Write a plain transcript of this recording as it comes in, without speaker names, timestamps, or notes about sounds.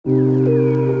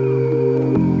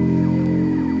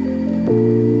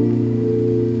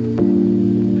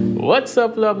What's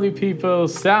up, lovely people?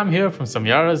 Sam here from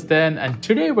Samyara's Den, and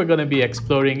today we're going to be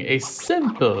exploring a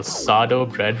simple sourdough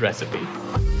bread recipe.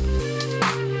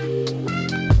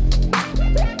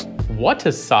 What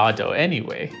is sourdough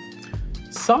anyway?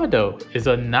 Sourdough is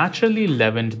a naturally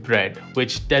leavened bread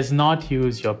which does not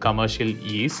use your commercial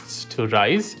yeasts to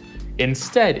rise.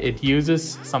 Instead, it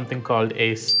uses something called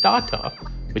a starter,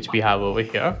 which we have over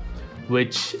here,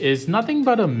 which is nothing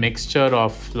but a mixture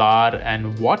of flour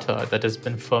and water that has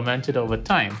been fermented over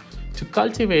time to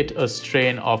cultivate a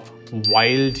strain of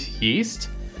wild yeast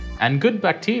and good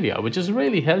bacteria, which is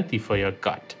really healthy for your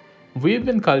gut. We've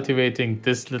been cultivating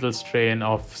this little strain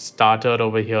of starter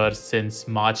over here since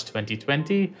March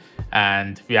 2020,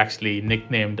 and we actually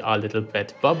nicknamed our little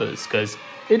pet Bubbles because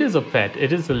it is a pet.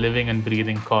 It is a living and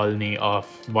breathing colony of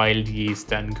wild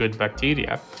yeast and good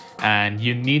bacteria, and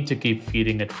you need to keep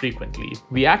feeding it frequently.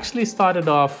 We actually started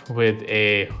off with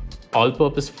a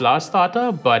all-purpose flour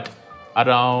starter, but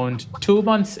around 2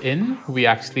 months in, we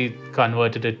actually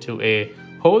converted it to a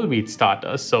whole wheat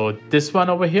starter. So this one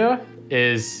over here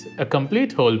is a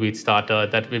complete whole wheat starter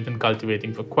that we've been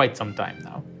cultivating for quite some time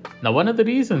now. Now, one of the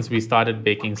reasons we started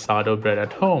baking sourdough bread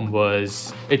at home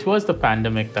was it was the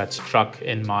pandemic that struck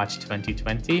in March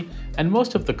 2020, and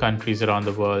most of the countries around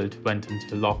the world went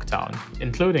into lockdown,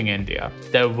 including India.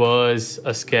 There was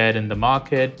a scare in the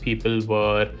market, people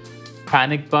were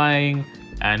panic buying,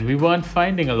 and we weren't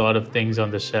finding a lot of things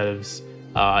on the shelves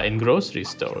in grocery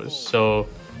stores. So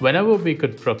whenever we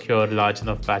could procure large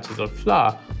enough batches of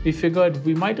flour, we figured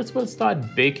we might as well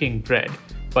start baking bread.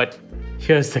 But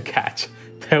here's the catch.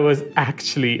 There was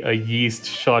actually a yeast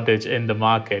shortage in the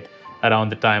market around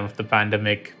the time of the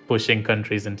pandemic, pushing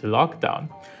countries into lockdown.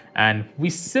 And we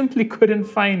simply couldn't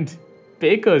find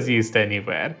baker's yeast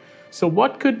anywhere. So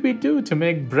what could we do to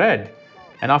make bread?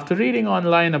 And after reading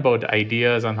online about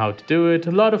ideas on how to do it,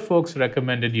 a lot of folks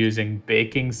recommended using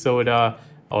baking soda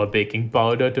or baking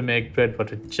powder to make bread,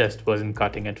 but it just wasn't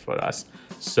cutting it for us.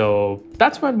 So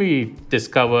that's when we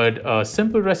discovered a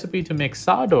simple recipe to make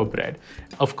sourdough bread.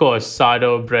 Of course,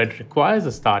 sourdough bread requires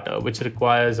a starter, which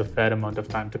requires a fair amount of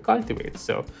time to cultivate.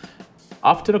 So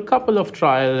after a couple of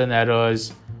trial and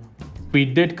errors, we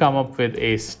did come up with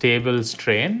a stable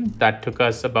strain that took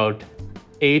us about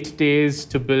 8 days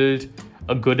to build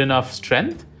a good enough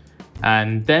strength.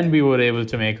 And then we were able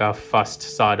to make our first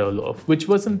sourdough loaf, which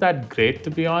wasn't that great,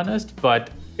 to be honest, but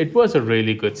it was a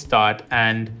really good start.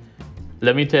 And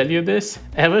let me tell you this,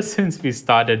 ever since we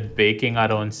started baking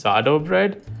our own sourdough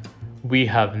bread, we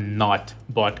have not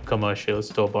bought commercial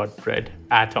store-bought bread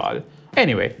at all.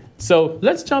 Anyway, so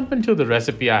let's jump into the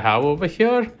recipe I have over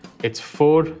here. It's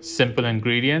 4 simple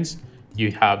ingredients.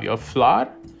 You have your flour,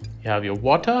 you have your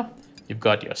water, you've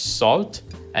got your salt,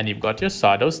 and you've got your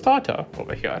sourdough starter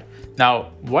over here.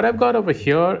 Now, what I've got over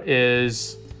here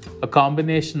is a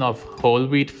combination of whole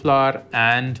wheat flour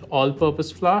and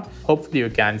all-purpose flour. Hopefully you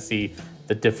can see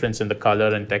the difference in the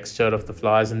color and texture of the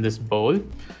flours in this bowl.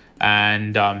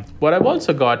 And what I've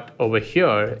also got over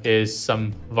here is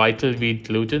some Vital Wheat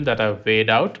Gluten that I've weighed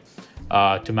out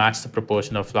to match the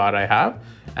proportion of flour I have.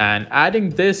 And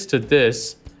adding this to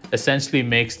this essentially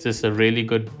makes this a really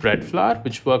good bread flour,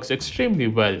 which works extremely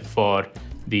well for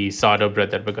the sourdough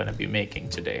bread that we're going to be making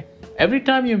today. Every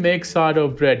time you make sourdough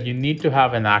bread, you need to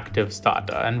have an active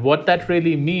starter. And what that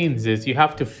really means is you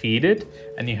have to feed it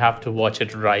and you have to watch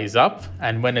it rise up.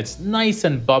 And when it's nice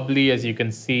and bubbly, as you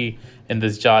can see in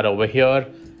this jar over here,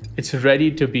 it's ready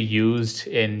to be used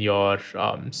in your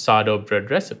sourdough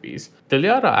bread recipes.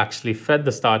 Tilyara actually fed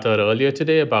the starter earlier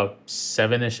today, about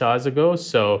 7-ish hours ago.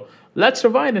 So let's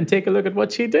rewind and take a look at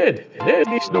what she did.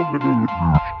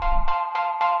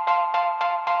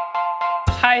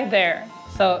 Hi there,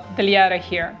 so Tilyara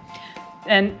here.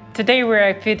 And today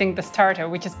we're feeding the starter,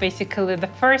 which is basically the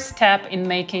first step in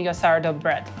making your sourdough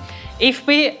bread. If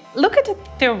we look at it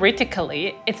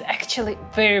theoretically, it's actually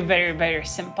very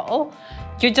simple.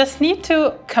 You just need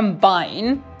to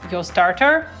combine your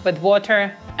starter with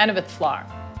water and with flour.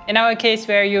 In our case,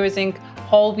 we are using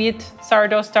whole wheat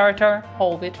sourdough starter,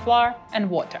 whole wheat flour, and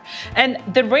water. And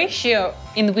the ratio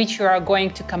in which you are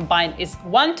going to combine is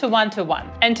 1 to 1 to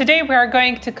 1. And today we are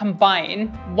going to combine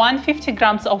 150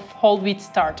 grams of whole wheat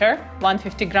starter,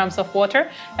 150 grams of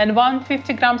water, and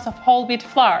 150 grams of whole wheat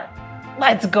flour.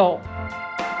 Let's go!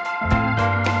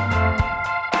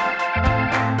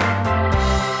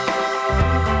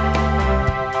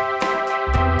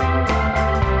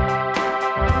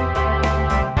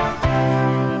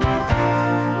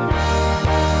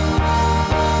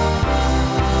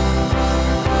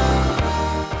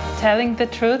 Telling the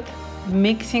truth,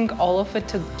 mixing all of it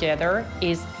together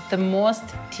is the most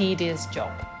tedious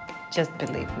job. Just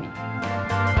believe me.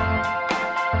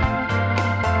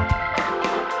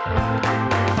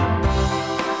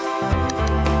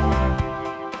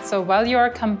 So while you are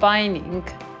combining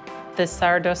the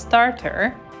sourdough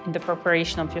starter in the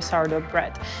preparation of your sourdough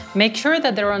bread, make sure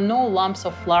that there are no lumps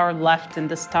of flour left in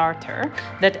the starter,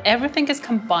 that everything is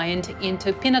combined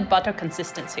into peanut butter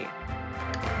consistency.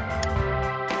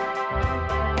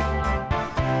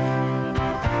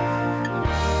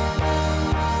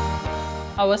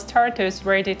 Our starter is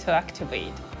ready to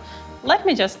activate. Let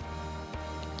me just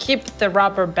keep the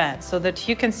rubber band so that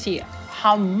you can see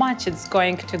how much it's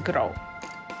going to grow.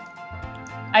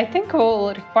 I think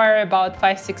we'll require about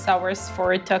 5-6 hours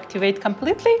for it to activate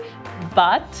completely,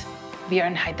 but we are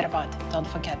in Hyderabad, don't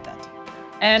forget that.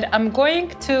 And I'm going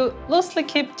to loosely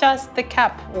keep just the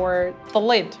cap or the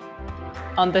lid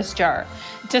on this jar.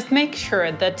 Just make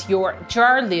sure that your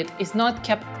jar lid is not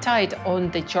kept tight on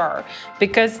the jar,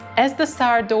 because as the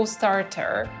sourdough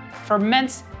starter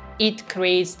ferments, it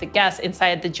creates the gas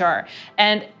inside the jar.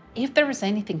 And if there is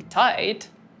anything tight,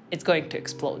 it's going to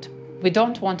explode. We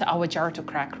don't want our jar to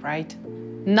crack, right?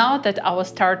 Now that our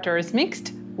starter is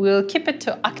mixed, we'll keep it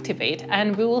to activate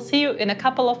and we will see you in a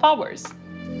couple of hours.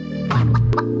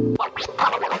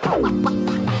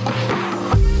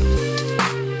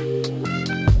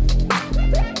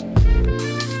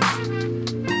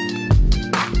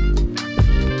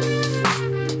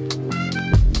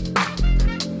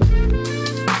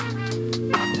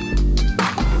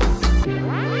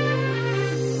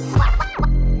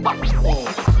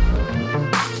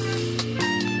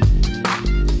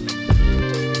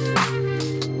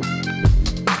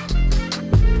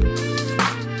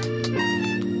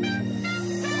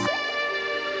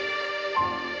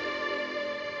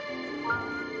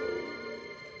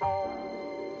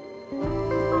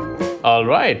 All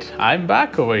right, I'm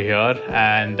back over here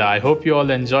and I hope you all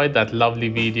enjoyed that lovely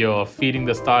video of feeding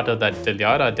the starter that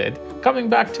Dilyara did. Coming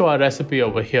back to our recipe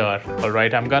over here, all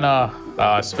right, I'm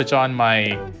gonna switch on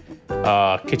my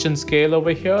kitchen scale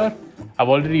over here. I've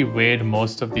already weighed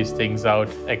most of these things out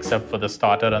except for the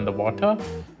starter and the water.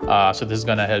 So this is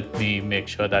gonna help me make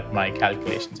sure that my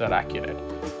calculations are accurate.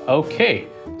 Okay,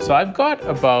 so I've got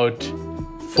about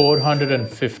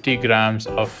 450 grams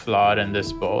of flour in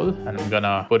this bowl, and I'm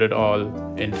gonna put it all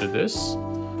into this.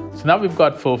 So now we've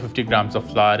got 450 grams of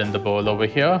flour in the bowl over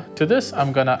here. To this,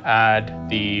 I'm gonna add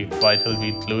the Vital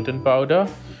Wheat Gluten powder.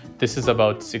 This is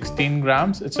about 16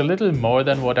 grams. It's a little more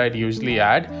than what I'd usually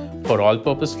add for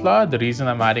all-purpose flour. The reason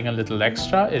I'm adding a little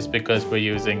extra is because we're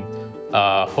using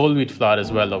whole wheat flour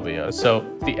as well over here. So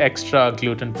the extra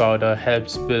gluten powder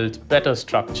helps build better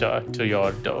structure to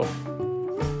your dough.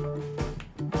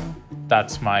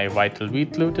 That's my Vital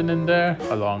Wheat Gluten in there,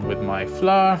 along with my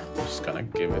flour. I'm just gonna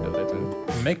give it a little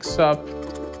mix up.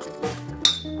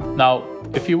 Now,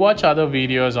 if you watch other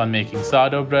videos on making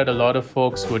sourdough bread, a lot of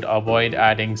folks would avoid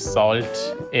adding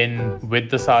salt in with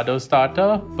the sourdough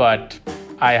starter, but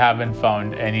I haven't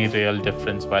found any real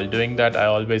difference while doing that. I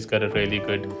always get a really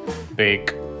good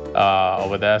bake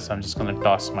over there. So I'm just gonna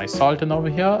toss my salt in over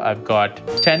here. I've got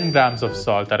 10 grams of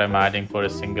salt that I'm adding for a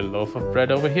single loaf of bread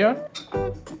over here.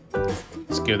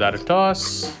 Let's give that a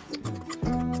toss.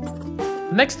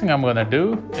 Next thing I'm gonna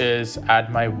do is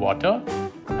add my water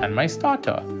and my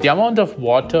starter. The amount of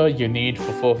water you need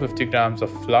for 450 grams of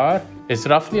flour is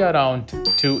roughly around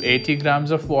 280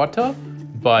 grams of water.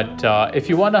 But if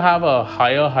you want to have a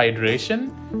higher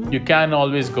hydration, you can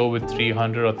always go with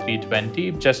 300 or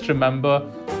 320. Just remember,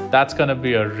 that's going to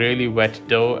be a really wet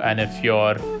dough. And if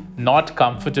you're not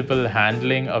comfortable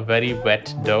handling a very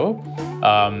wet dough,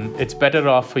 it's better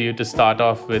off for you to start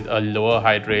off with a lower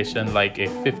hydration, like a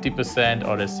 50%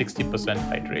 or a 60%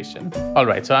 hydration. All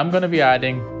right, so I'm going to be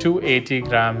adding 280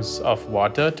 grams of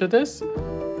water to this.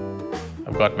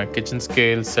 I've got my kitchen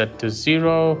scale set to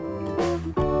 0.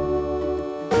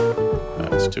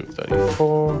 That's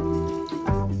 234,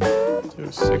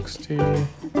 260,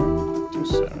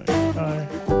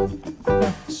 275,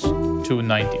 that's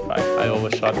 295. I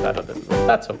overshot that a little bit.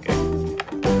 That's okay.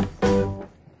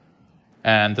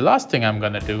 And the last thing I'm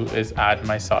gonna do is add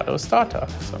my sourdough starter.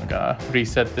 So I'm gonna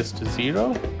reset this to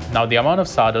 0. Now the amount of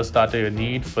sourdough starter you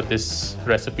need for this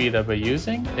recipe that we're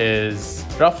using is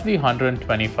roughly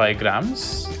 125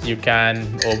 grams. You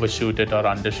can overshoot it or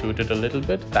undershoot it a little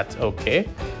bit, that's okay.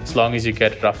 As long as you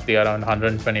get roughly around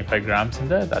 125 grams in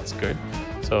there, that's good.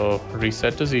 So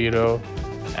reset to 0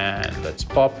 and let's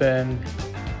pop in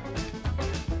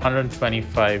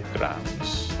 125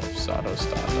 grams of sourdough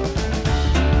starter.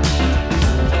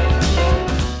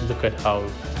 Look at how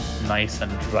nice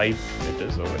and ripe it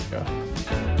is over here.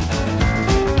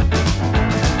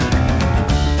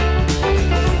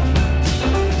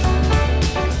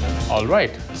 All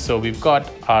right, so we've got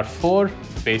our 4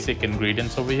 basic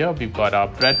ingredients over here. We've got our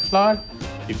bread flour,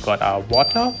 we've got our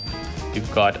water,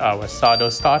 we've got our sourdough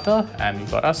starter, and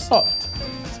we've got our salt.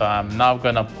 So I'm now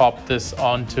gonna pop this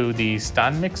onto the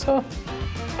stand mixer.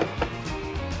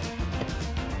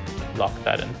 Lock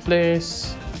that in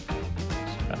place.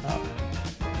 Just gonna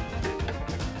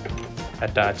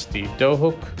attach the dough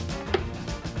hook.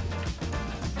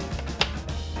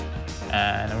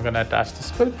 And I'm gonna attach the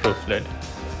spill-proof lid.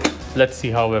 Let's see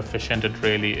how efficient it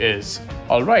really is.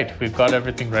 All right, we've got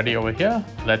everything ready over here.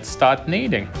 Let's start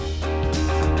kneading.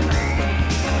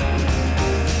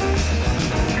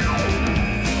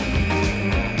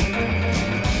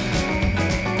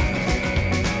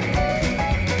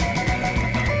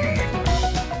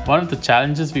 One of the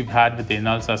challenges we've had with the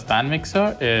Inalsa stand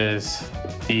mixer is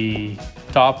the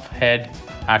top head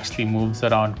actually moves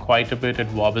around quite a bit. It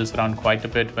wobbles around quite a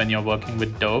bit when you're working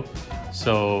with dough.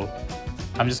 So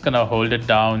I'm just gonna hold it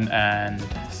down and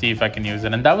see if I can use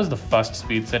it. And that was the first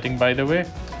speed setting, by the way.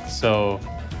 So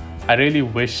I really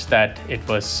wish that it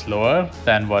was slower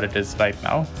than what it is right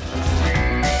now.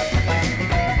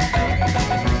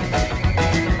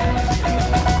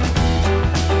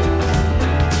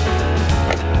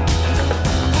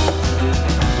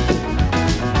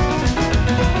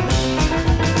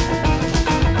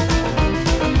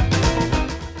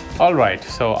 All right,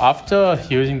 so after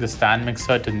using the stand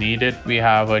mixer to knead it, we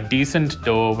have a decent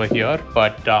dough over here,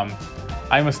 but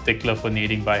I'm a stickler for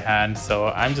kneading by hand, so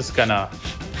I'm just gonna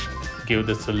give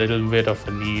this a little bit of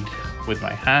a knead with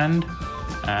my hand,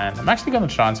 and I'm actually gonna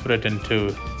transfer it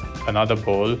into another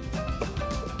bowl.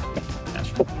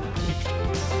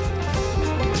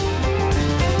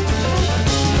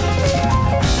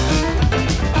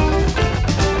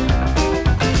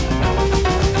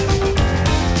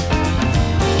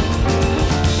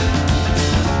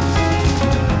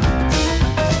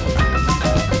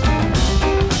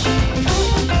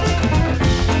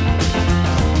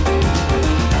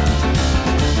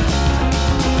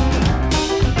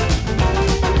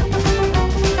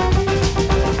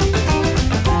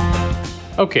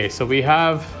 Okay, so we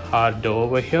have our dough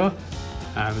over here.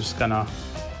 I'm just gonna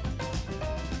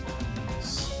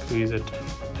squeeze it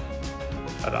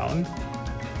around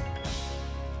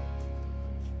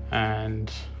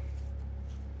and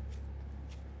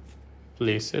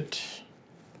place it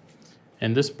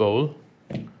in this bowl.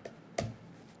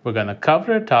 We're gonna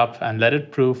cover it up and let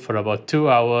it proof for about 2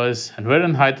 hours. And we're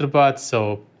in Hyderabad,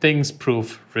 so things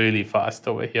proof really fast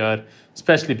over here,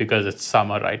 especially because it's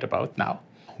summer right about now.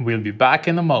 We'll be back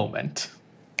in a moment.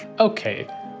 Okay,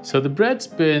 so the bread's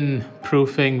been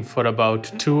proofing for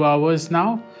about 2 hours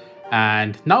now.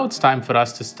 And now it's time for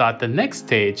us to start the next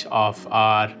stage of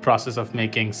our process of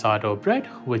making sourdough bread,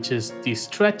 which is the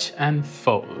stretch and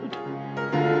fold.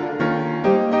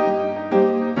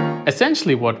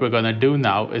 Essentially what we're gonna do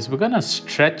now is we're gonna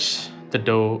stretch the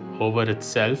dough over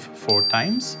itself 4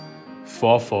 times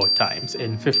for 4 times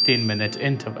in 15-minute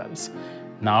intervals.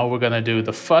 Now we're gonna do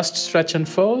the first stretch and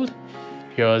fold.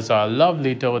 Here's our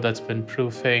lovely dough that's been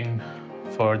proofing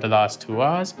for the last 2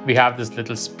 hours. We have this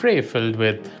little spray filled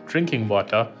with drinking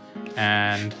water,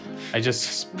 and I just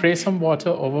spray some water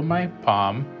over my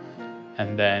palm,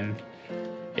 and then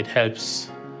it helps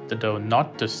the dough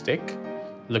not to stick.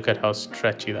 Look at how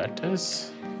stretchy that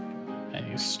is. And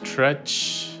you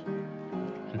stretch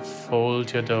and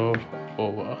fold your dough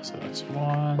over. So that's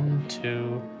 1,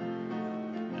 2,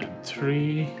 and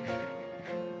 3.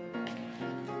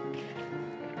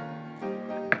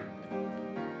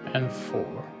 And 4.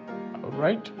 All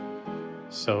right.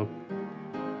 So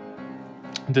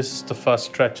this is the first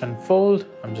stretch and fold.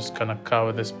 I'm just gonna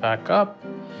cover this back up,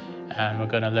 and we're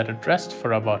gonna let it rest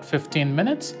for about 15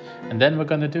 minutes. And then we're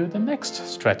gonna do the next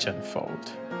stretch and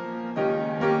fold.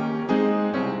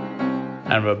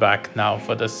 And we're back now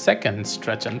for the second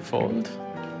stretch and fold.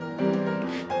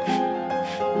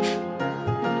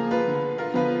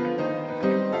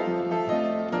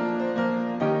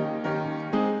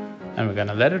 And we're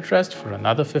gonna let it rest for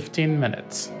another 15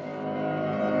 minutes.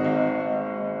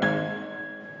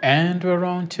 And we're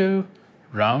on to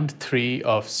round 3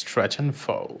 of stretch and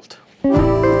fold.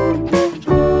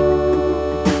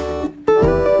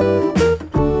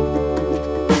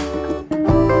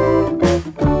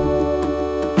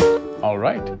 All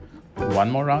right,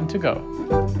 one more round to go.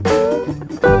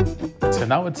 So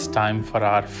now it's time for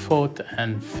our 4th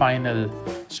and final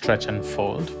stretch and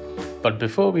fold. But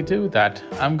before we do that,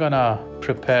 I'm gonna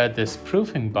prepare this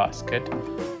proofing basket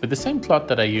with the same cloth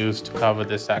that I used to cover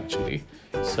this actually.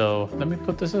 So let me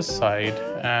put this aside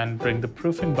and bring the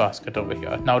proofing basket over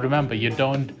here. Now remember, you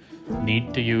don't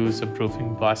need to use a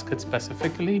proofing basket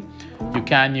specifically. You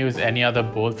can use any other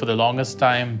bowl. For the longest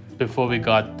time before we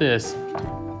got this,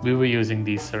 we were using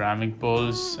these ceramic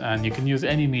bowls, and you can use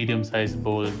any medium-sized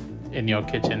bowl in your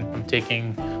kitchen. I'm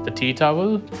taking the tea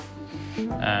towel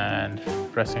and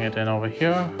pressing it in over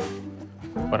here.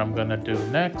 What I'm gonna do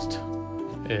next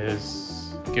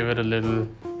is give it a little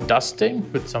dusting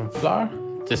with some flour.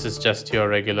 This is just your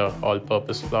regular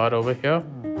all-purpose flour over here.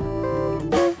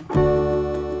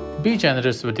 Be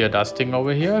generous with your dusting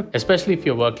over here, especially if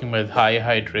you're working with high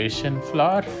hydration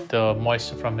flour. The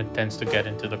moisture from it tends to get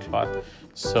into the cloth,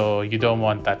 so you don't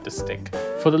want that to stick.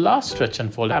 For the last stretch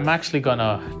and fold, I'm actually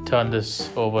gonna turn this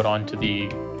over onto the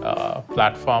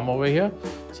platform over here.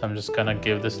 So I'm just gonna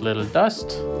give this little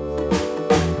dust.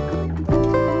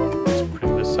 Let's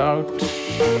bring this out.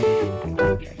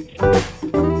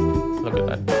 Look at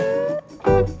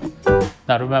that.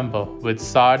 Now remember, with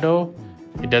sourdough,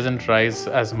 it doesn't rise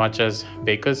as much as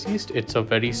baker's yeast. It's a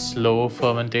very slow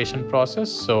fermentation process,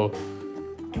 so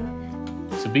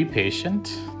be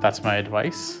patient. That's my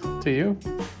advice to you.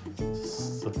 This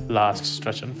is the last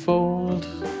stretch and fold.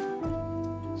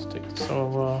 Let's take this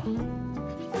over.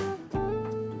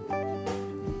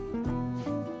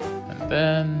 And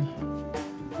then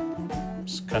I'm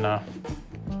just gonna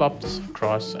plop this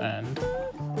across and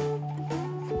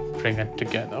bring it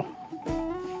together.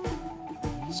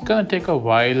 It's gonna take a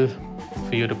while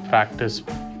for you to practice,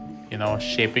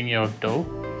 shaping your dough.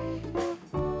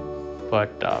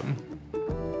 But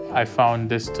I found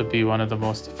this to be one of the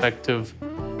most effective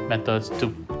methods to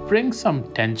bring some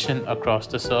tension across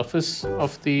the surface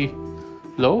of the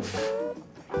loaf.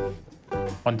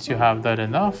 Once you have that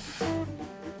enough,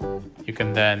 you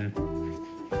can then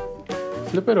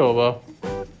flip it over,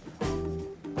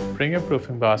 bring your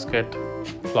proofing basket,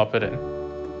 plop it in.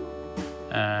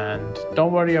 And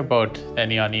don't worry about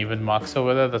any uneven marks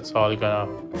over there. That's all gonna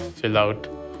fill out.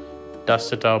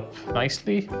 Dust it up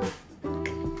nicely.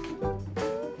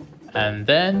 And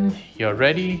then you're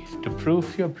ready to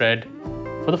proof your bread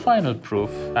for the final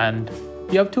proof. And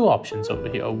you have two options over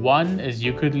here. One is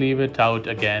you could leave it out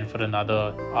again for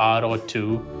another hour or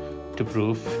two to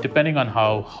proof, depending on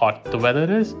how hot the weather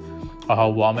is or how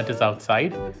warm it is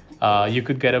outside. You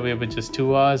could get away with just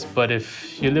 2 hours, but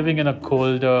if you're living in a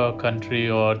colder country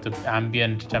or the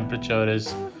ambient temperature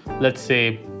is, let's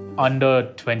say,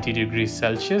 under 20 degrees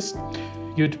Celsius,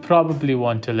 you'd probably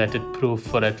want to let it proof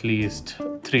for at least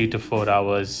 3 to 4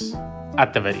 hours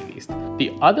at the very least.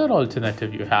 The other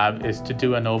alternative you have is to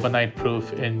do an overnight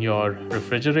proof in your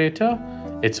refrigerator.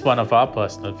 It's one of our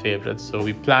personal favorites, so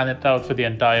we plan it out for the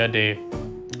entire day,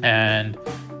 and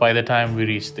by the time we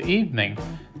reach the evening,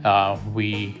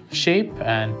 we shape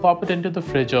and pop it into the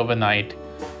fridge overnight.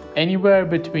 Anywhere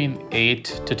between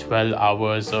 8 to 12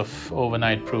 hours of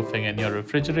overnight proofing in your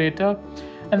refrigerator.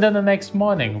 And then the next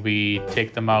morning, we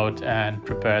take them out and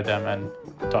prepare them and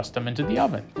toss them into the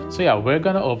oven. So yeah, we're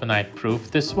gonna overnight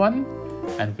proof this one,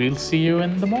 and we'll see you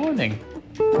in the morning.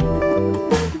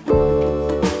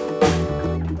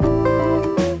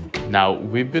 Now,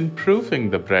 we've been proofing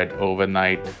the bread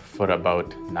overnight for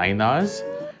about 9 hours.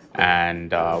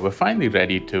 And we're finally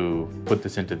ready to put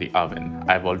this into the oven.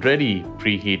 I've already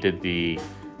preheated the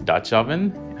Dutch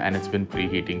oven, and it's been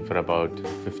preheating for about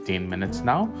 15 minutes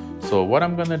now. So what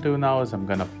I'm gonna do now is I'm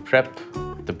gonna prep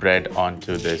the bread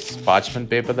onto this parchment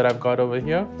paper that I've got over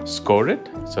here, score it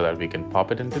so that we can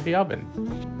pop it into the oven.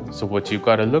 So what you've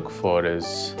got to look for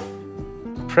is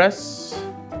press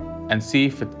and see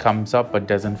if it comes up but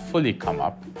doesn't fully come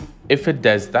up. If it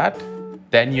does that,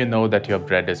 then you know that your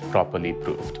bread is properly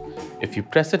proofed. If you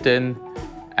press it in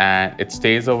and it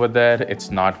stays over there, it's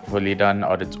not fully done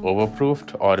or it's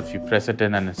overproofed. Or if you press it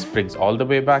in and it springs all the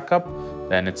way back up,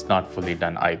 then it's not fully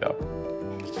done either.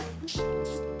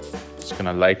 Just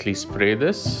gonna lightly spray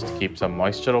this to keep some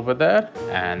moisture over there.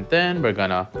 And then we're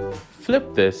gonna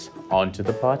flip this onto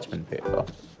the parchment paper.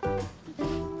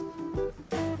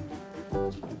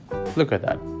 Look at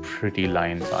that, pretty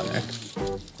lines on it.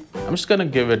 I'm just gonna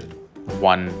give it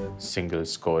one single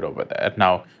score over there.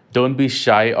 Now, don't be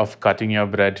shy of cutting your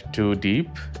bread too deep.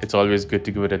 It's always good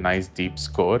to give it a nice deep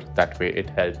score. That way it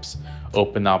helps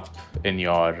open up in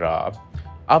your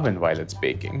oven while it's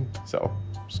baking. So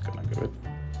I'm just gonna give it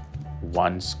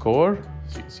one score,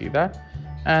 so you see that.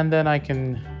 And then I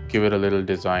can give it a little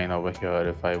design over here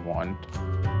if I want.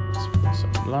 Let's put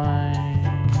some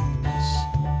lines.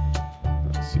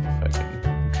 Let's see if I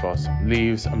can draw some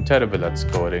leaves. I'm terrible at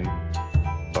scoring,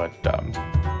 but I'm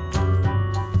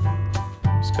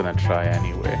just gonna try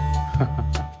anyway.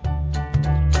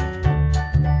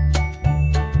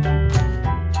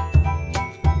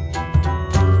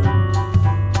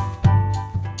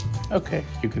 Okay,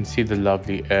 you can see the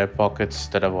lovely air pockets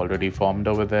that have already formed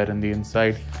over there in the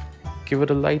inside. Give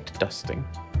it a light dusting.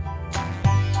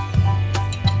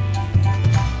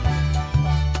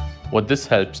 What this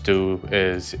helps do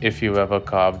is if you've ever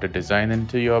carved a design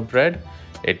into your bread,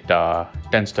 it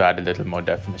tends to add a little more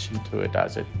definition to it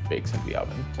as it bakes in the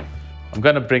oven. I'm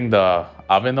gonna bring the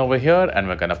oven over here and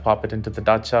we're gonna pop it into the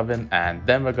Dutch oven, and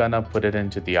then we're gonna put it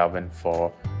into the oven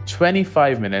for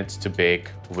 25 minutes to bake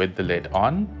with the lid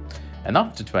on. And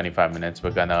after 25 minutes,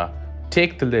 we're gonna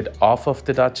take the lid off of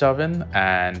the Dutch oven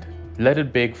and let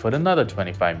it bake for another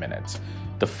 25 minutes.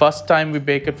 The first time we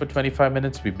bake it for 25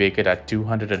 minutes, we bake it at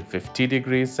 250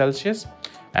 degrees Celsius.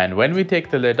 And when we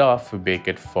take the lid off, we bake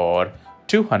it for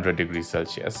 200 degrees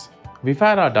Celsius. We've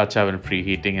had our Dutch oven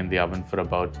preheating in the oven for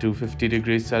about 250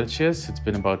 degrees Celsius. It's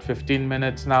been about 15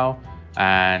 minutes now,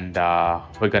 and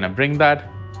we're gonna bring that,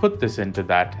 put this into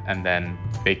that, and then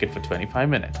bake it for 25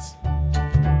 minutes.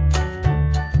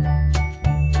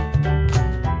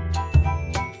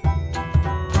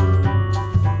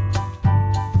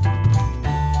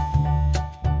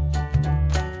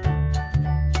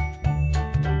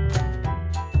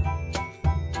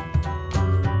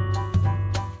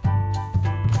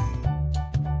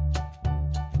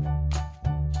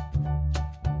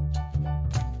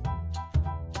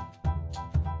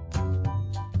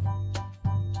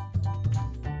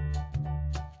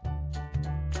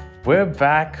 We're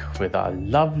back with our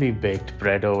lovely baked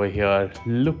bread over here.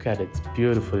 Look at its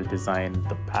beautiful design,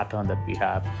 the pattern that we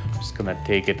have. I'm just gonna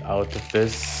take it out of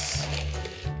this.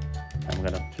 I'm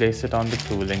gonna place it on the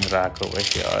cooling rack over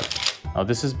here. Now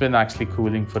this has been actually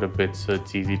cooling for a bit, so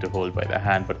it's easy to hold by the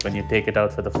hand, but when you take it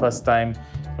out for the first time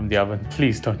from the oven,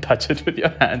 please don't touch it with your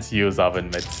hands, use oven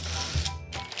mitts.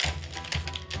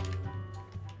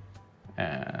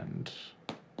 And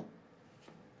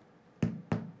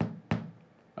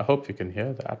I hope you can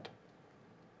hear that.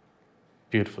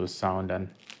 Beautiful sound and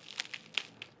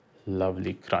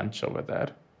lovely crunch over there.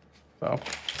 So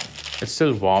it's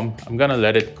still warm. I'm gonna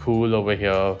let it cool over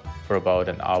here for about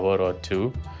an hour or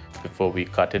two before we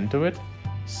cut into it.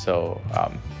 So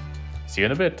see you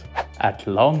in a bit. At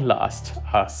long last,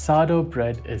 our sourdough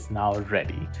bread is now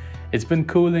ready. It's been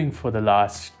cooling for the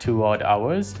last 2 odd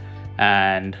hours,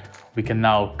 and we can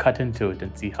now cut into it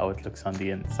and see how it looks on the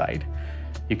inside.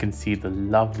 You can see the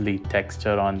lovely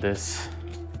texture on this.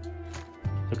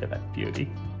 Look at that beauty.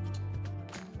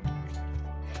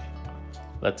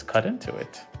 Let's cut into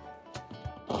it.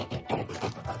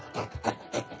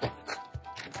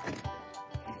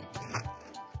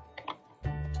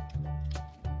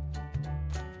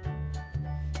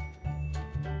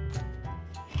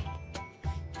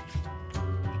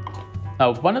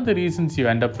 Now, one of the reasons you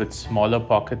end up with smaller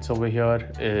pockets over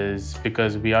here is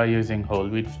because we are using whole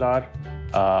wheat flour,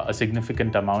 a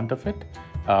significant amount of it,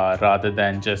 rather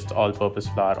than just all-purpose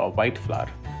flour or white flour.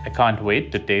 I can't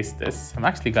wait to taste this. I'm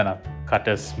actually gonna cut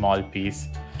a small piece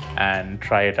and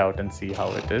try it out and see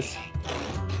how it is.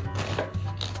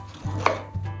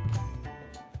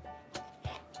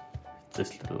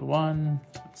 This little one,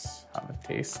 let's have a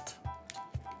taste.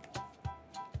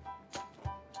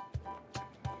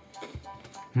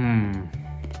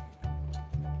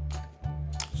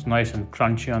 It's nice and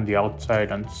crunchy on the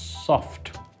outside and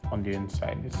soft on the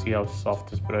inside. You see how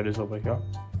soft this bread is over here?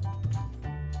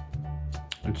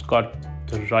 It's got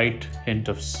the right hint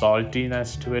of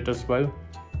saltiness to it as well.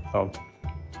 So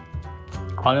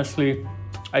honestly,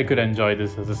 I could enjoy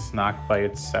this as a snack by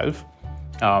itself.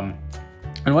 And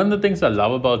one of the things I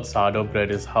love about sourdough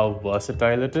bread is how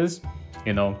versatile it is.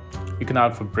 You know, you can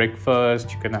have it for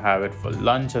breakfast, you can have it for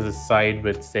lunch as a side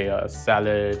with, say, a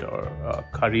salad or a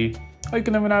curry, or you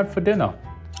can even have it for dinner.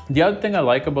 The other thing I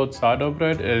like about sourdough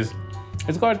bread is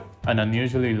it's got an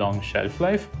unusually long shelf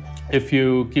life. If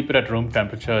you keep it at room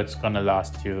temperature, it's gonna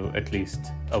last you at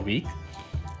least a week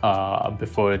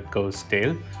before it goes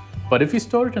stale. But if you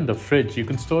store it in the fridge, you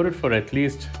can store it for at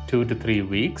least 2 to 3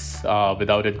 weeks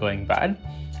without it going bad.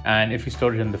 And if you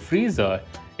store it in the freezer,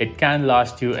 it can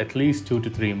last you at least 2 to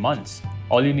 3 months.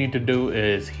 All you need to do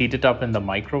is heat it up in the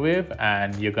microwave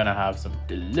and you're gonna have some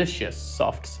delicious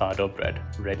soft sourdough bread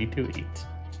ready to eat.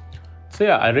 So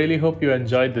yeah, I really hope you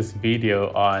enjoyed this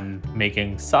video on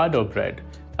making sourdough bread.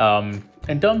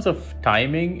 In terms of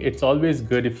timing, it's always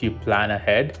good if you plan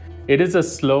ahead. It is a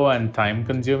slow and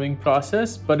time-consuming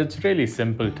process, but it's really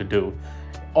simple to do.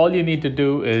 All you need to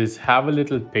do is have a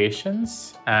little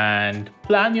patience and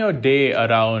plan your day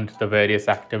around the various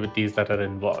activities that are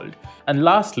involved. And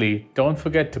lastly, don't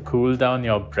forget to cool down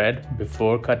your bread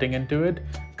before cutting into it,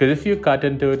 because if you cut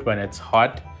into it when it's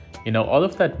hot, you know, all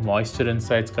of that moisture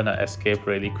inside is gonna escape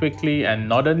really quickly, and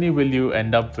not only will you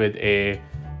end up with a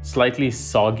slightly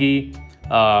soggy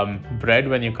bread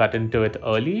when you cut into it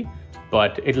early,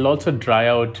 but it'll also dry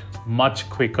out much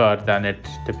quicker than it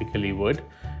typically would.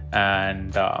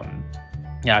 And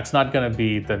yeah, it's not going to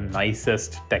be the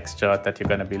nicest texture that you're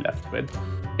going to be left with.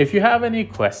 If you have any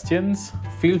questions,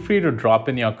 feel free to drop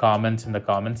in your comments in the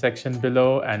comment section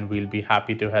below, and we'll be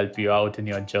happy to help you out in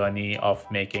your journey of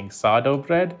making sourdough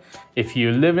bread. If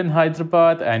you live in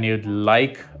Hyderabad and you'd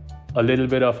like a little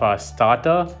bit of our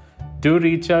starter, do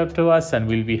reach out to us and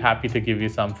we'll be happy to give you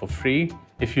some for free.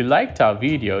 If you liked our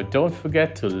video, don't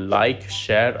forget to like,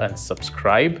 share, and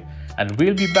subscribe. And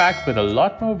we'll be back with a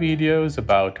lot more videos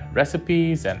about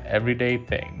recipes and everyday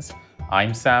things.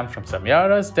 I'm Sam from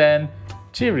Samyara's Den.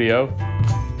 Cheerio!